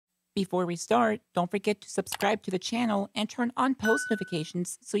Before we start, don't forget to subscribe to the channel and turn on post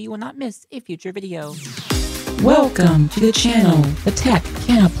notifications so you will not miss a future video. Welcome to the channel, The Tech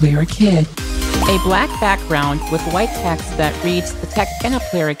Piano Player Kid. A black background with white text that reads The Tech Piano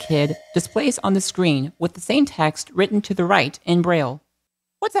Player Kid displays on the screen with the same text written to the right in Braille.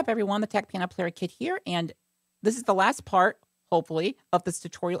 What's up everyone, The Tech Piano Player Kid here, and this is the last part, hopefully, of this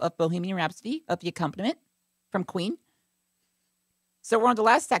tutorial of Bohemian Rhapsody of the Accompaniment from Queen. So we're on the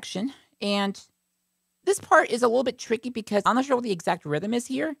last section, and this part is a little bit tricky because I'm not sure what the exact rhythm is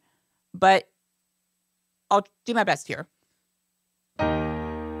here, but I'll do my best here.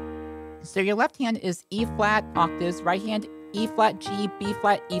 So your left hand is E flat octaves, right hand E flat, G, B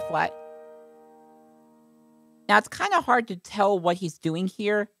flat, E flat. Now it's kind of hard to tell what he's doing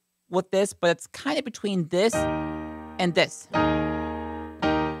here with this, but it's kind of between this and this.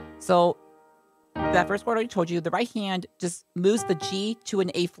 So that first chord I told you, the right hand just moves the G to an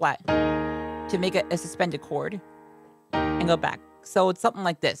A flat to make it a suspended chord and go back. So it's something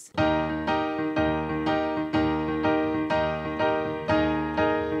like this.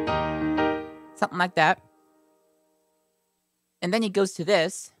 Something like that. And then he goes to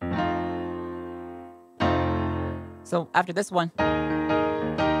this. So after this one.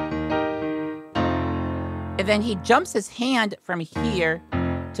 And then he jumps his hand from here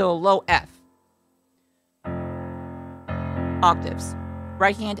to a low F. Octaves.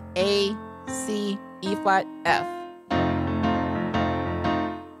 Right hand A, C, E flat, F.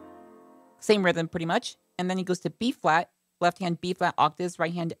 Same rhythm pretty much. And then he goes to B flat, left hand B flat octaves,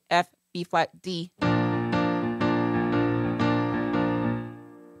 right hand F, B flat, D.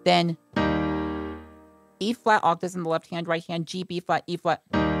 Then E flat octaves in the left hand, right hand G, B flat, E flat.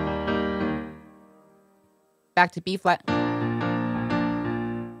 Back to B flat.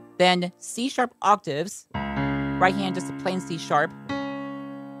 Then C sharp octaves. Right hand just a plain C sharp.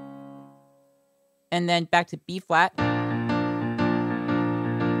 And then back to B flat.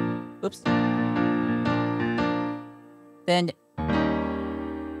 Oops. Then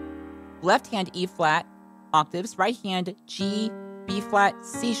left hand E flat octaves. Right hand G, B flat,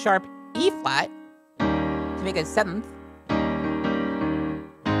 C sharp, E flat. To make it 7th.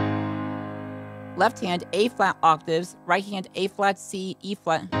 Left hand A flat octaves. Right hand A flat, C, E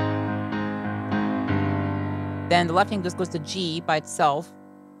flat. Then the left hand just goes to G by itself.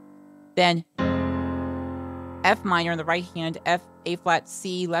 Then F minor on the right hand, F, A flat,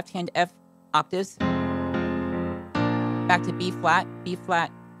 C, left hand F octaves. Back to B flat,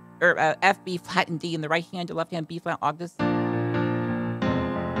 F, B flat, and D in the right hand, left hand B flat octaves.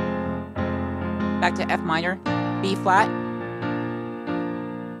 Back to F minor, B flat,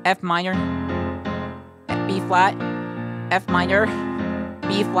 F minor, B flat, F minor,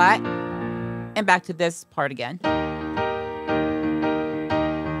 B flat. And back to this part again.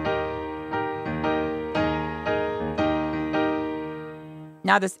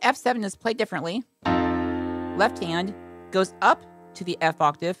 Now this F7 is played differently. Left hand goes up to the F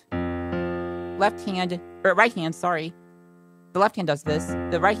octave. Right hand, sorry. The left hand does this.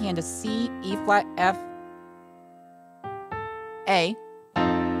 The right hand is C, E flat, F, A.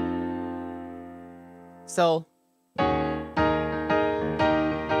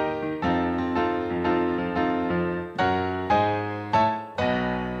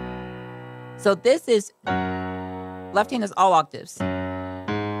 So this is, left hand is all octaves.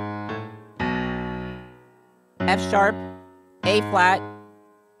 F sharp, A flat,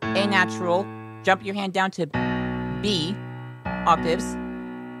 A natural, jump your hand down to B octaves.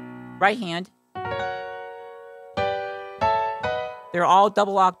 Right hand. They're all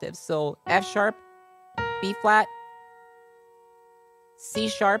double octaves. So F sharp, B flat, C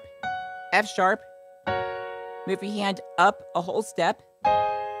sharp, F sharp. Move your hand up a whole step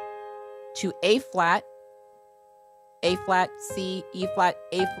to A flat, C, E flat,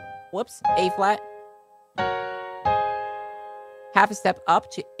 A flat. Half a step up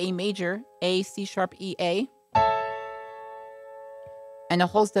to A major, A, C sharp, E, A. And a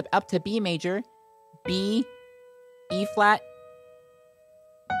whole step up to B major, B, E flat,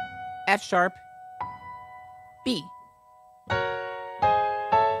 F sharp, B.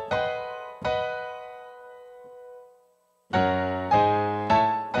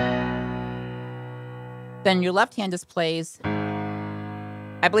 Then your left hand displays,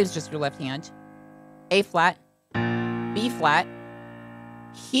 I believe it's just your left hand, A flat, B flat.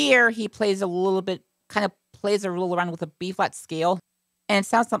 Here he plays a little bit, kind of plays a little around with a B flat scale, and it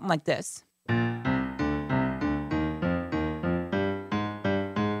sounds something like this.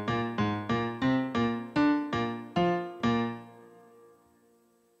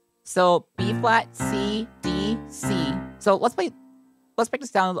 So B flat, C, D, C. So let's let's break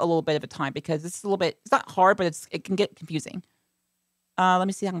this down a little bit at a time because this is a little bit, it's not hard, but it can get confusing. Let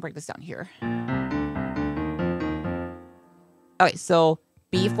me see how I can break this down here. Okay, so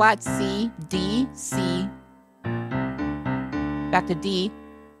B flat, C, D, C, back to D,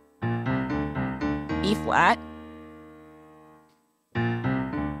 E flat,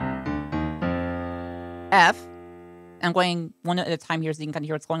 F. I'm going one at a time here so you can kind of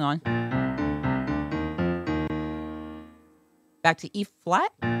hear what's going on. Back to E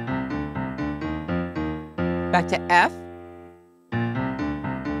flat, back to F,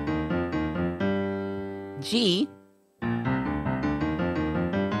 G,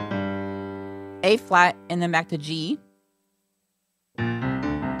 A flat, and then back to G,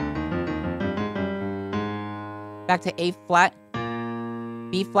 back to A flat,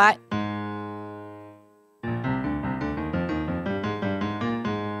 B flat,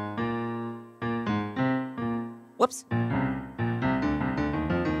 whoops,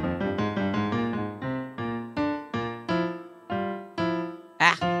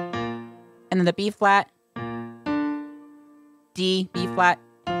 and then the B flat, D, B flat,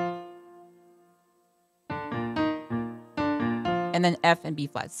 and then F and B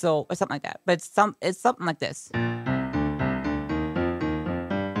flat. So, or something like that. But it's something like this.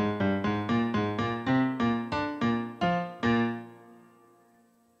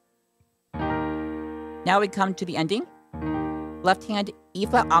 Now we come to the ending. Left hand E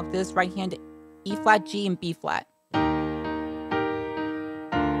flat octaves, right hand E flat, G, and B flat.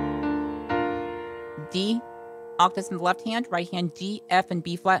 D octaves in the left hand, right hand D, F, and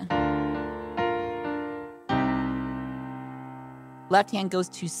B flat. Left hand goes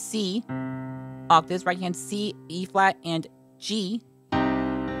to C octaves, right hand C, E flat, and G.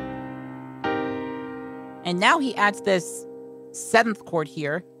 And now he adds this 7th chord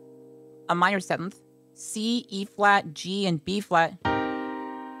here, a minor 7th, C, E flat, G, and B flat.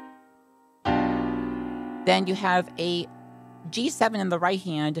 Then you have a G7 in the right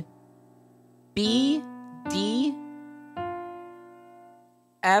hand, B, D,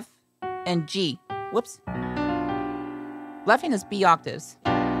 F, and G. Whoops. Left hand is B octaves.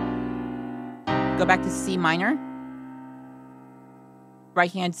 Go back to C minor.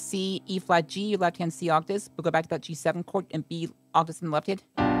 Right hand C, E flat, G. Left hand C octaves. We'll go back to that G7 chord and B octaves in the left hand.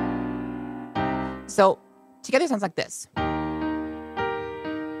 So together it sounds like this.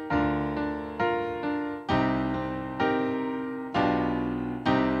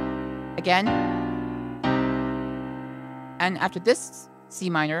 Again. And after this C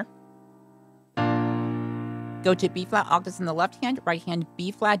minor, go to B flat octaves in the left hand, right hand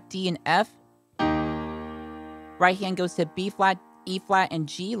B flat, D, and F. Right hand goes to B flat, E flat, and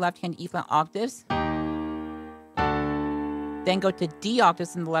G, left hand E flat octaves. Then go to D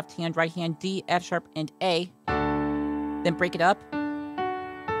octaves in the left hand, right hand D, F sharp, and A. Then break it up,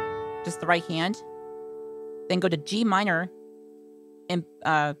 just the right hand. Then go to G minor in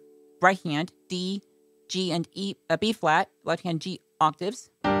right hand D, G, and E, B flat, left hand G octaves.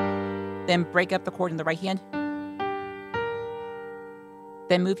 Then break up the chord in the right hand.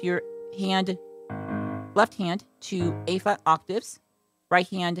 Then move your hand, left hand, to A flat octaves, right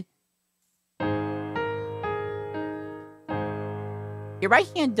hand. Your right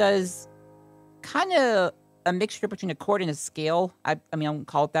hand does kind of a mixture between a chord and a scale. I mean, I won't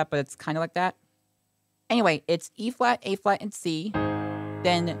call it that, but it's kind of like that. Anyway, it's E flat, A flat, and C.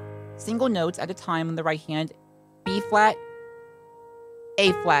 Then single notes at a time on the right hand. B flat,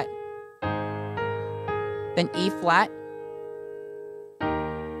 A flat. Then E flat.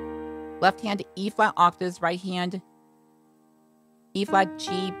 Left hand E flat octaves, right hand E flat,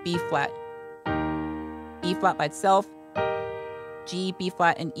 G, B flat. E flat by itself, G, B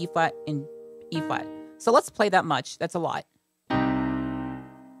flat, and E flat, and E flat. So let's play that much. That's a lot.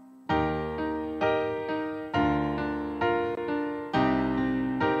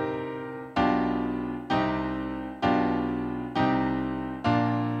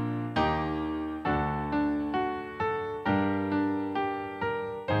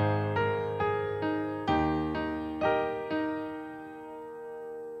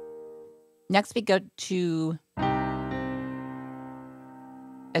 Next, we go to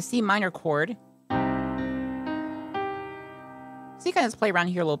a C minor chord. So you kind of just play around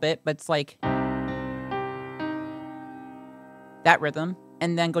here a little bit, but it's like that rhythm.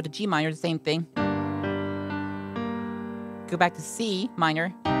 And then go to G minor, the same thing. Go back to C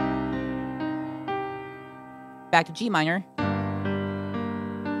minor. Back to G minor.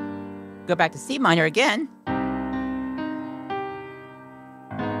 Go back to C minor again.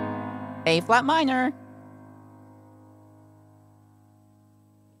 A flat minor,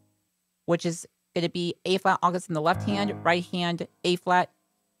 which is going to be A flat octaves in the left hand, right hand, A flat,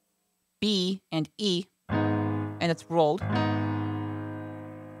 B, and E, and it's rolled.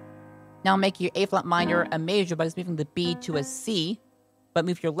 Now make your A flat minor a major by just moving the B to a C, but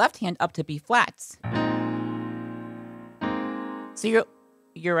move your left hand up to B flats. So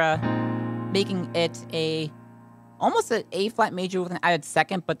you're making it almost an A flat major with an added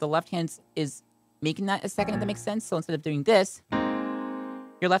second, but the left hand is making that a second, if that makes sense. So instead of doing this,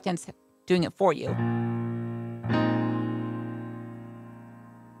 your left hand's doing it for you.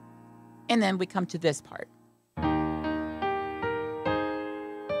 And then we come to this part.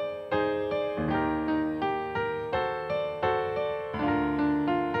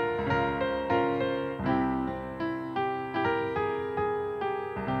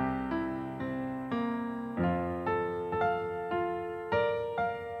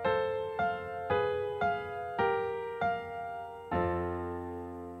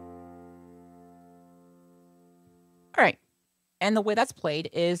 All right. And the way that's played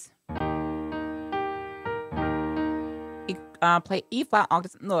is you play E flat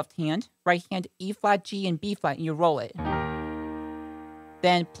octaves in the left hand, right hand E flat, G, and B flat, and you roll it.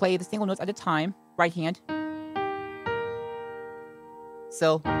 Then play the single notes at a time, right hand.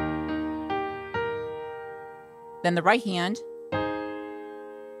 So then the right hand,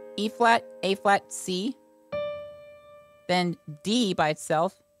 E flat, A flat, C, then D by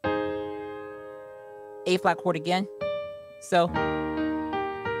itself, A flat chord again. So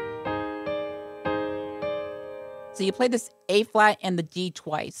you play this A flat and the D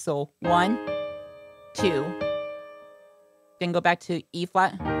twice. So 1, 2. Then go back to E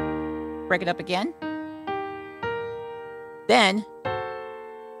flat, break it up again. Then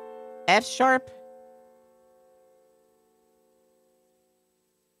F sharp,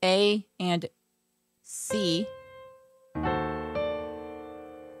 A and C,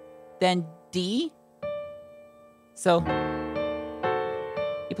 then D. So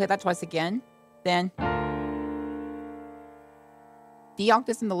you play that twice again. Then D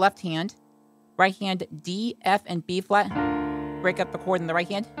octaves in the left hand, right hand D, F, and B flat. Break up the chord in the right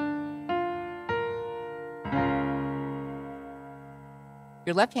hand.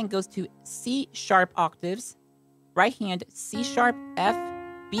 Your left hand goes to C sharp octaves, right hand C sharp, F,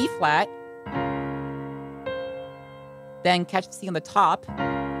 B flat. Then catch the C on the top.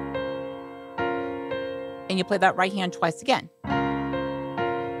 And you play that right hand twice again.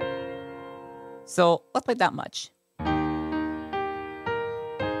 So let's play that much.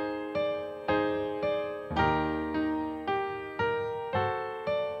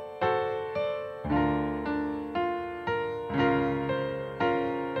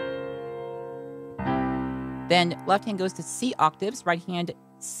 Then left hand goes to C octaves, right hand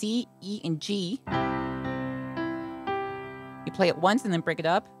C, E, and G. You play it once and then break it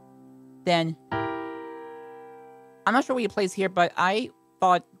up. Then, I'm not sure what you plays here, but I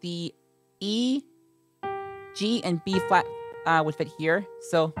thought the E, G, and B flat would fit here.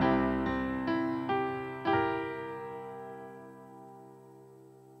 So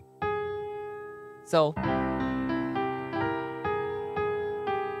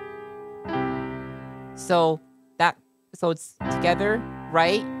it's together,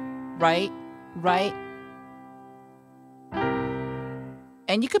 right, right, right.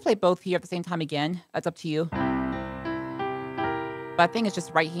 And you could play both here at the same time again. That's up to you. But I think it's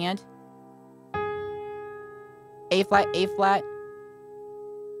just right hand. A flat.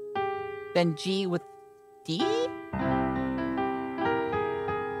 Then G with D?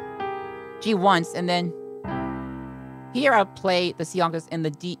 G once, and then here I'll play the C octaves and the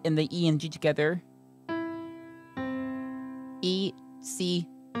D and the E and G together. E, C,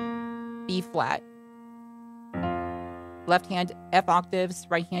 B flat. Left hand F octaves,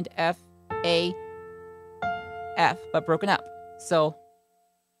 right hand F, A, F, but broken up. So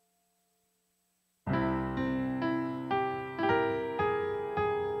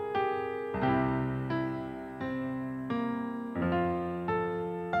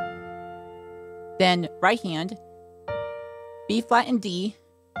then right hand B flat and D,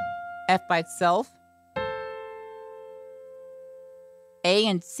 F by itself, A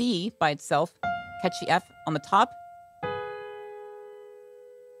and C by itself, catch the F on the top,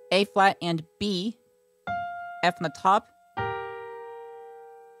 A flat and B, F on the top.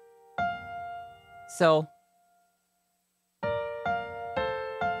 So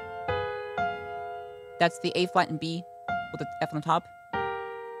that's the A flat and B with the F on the top.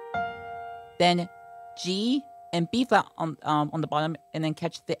 Then G and B flat on the bottom, and then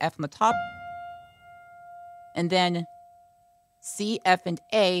catch the F on the top. And then C, F, and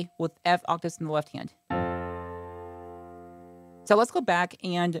A with F octaves in the left hand. So let's go back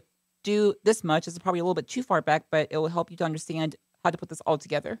and do this much. This is probably a little bit too far back, but it will help you to understand how to put this all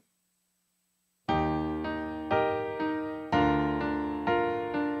together.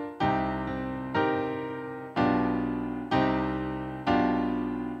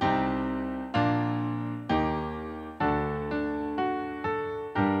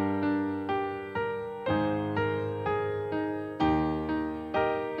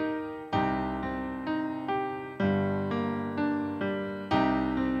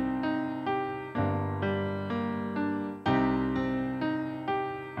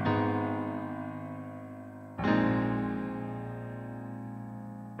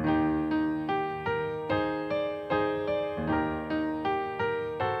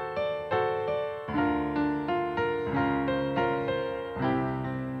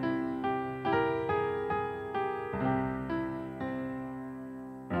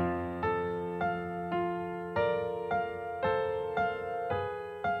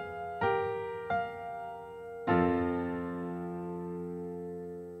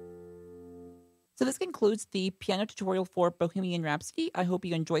 So this concludes the piano tutorial for Bohemian Rhapsody. I hope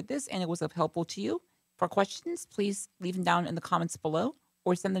you enjoyed this and it was helpful to you. For questions, please leave them down in the comments below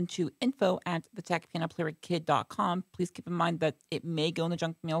or send them to info@TheTechPianoPlayerKid.com. Please keep in mind that it may go in the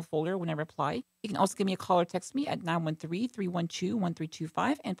junk mail folder when I reply. You can also give me a call or text me at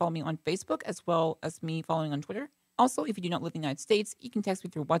 913-312-1325 and follow me on Facebook as well as me following on Twitter. Also, if you do not live in the United States, you can text me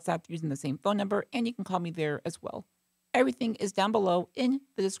through WhatsApp using the same phone number and you can call me there as well. Everything is down below in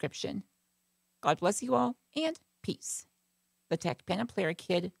the description. God bless you all, and peace. The Tech Piano Player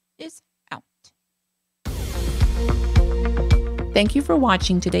Kid is out. Thank you for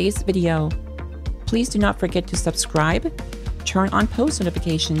watching today's video. Please do not forget to subscribe, turn on post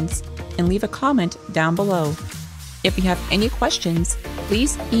notifications, and leave a comment down below. If you have any questions,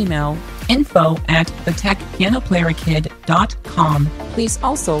 please email info@thetechpianoplayerkid.com. Please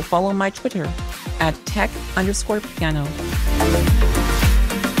also follow my Twitter at @tech_piano.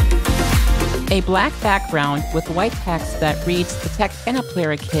 A black background with white text that reads "The Tech Piano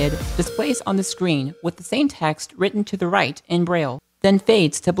Player Kid" displays on the screen with the same text written to the right in Braille, then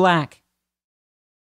fades to black.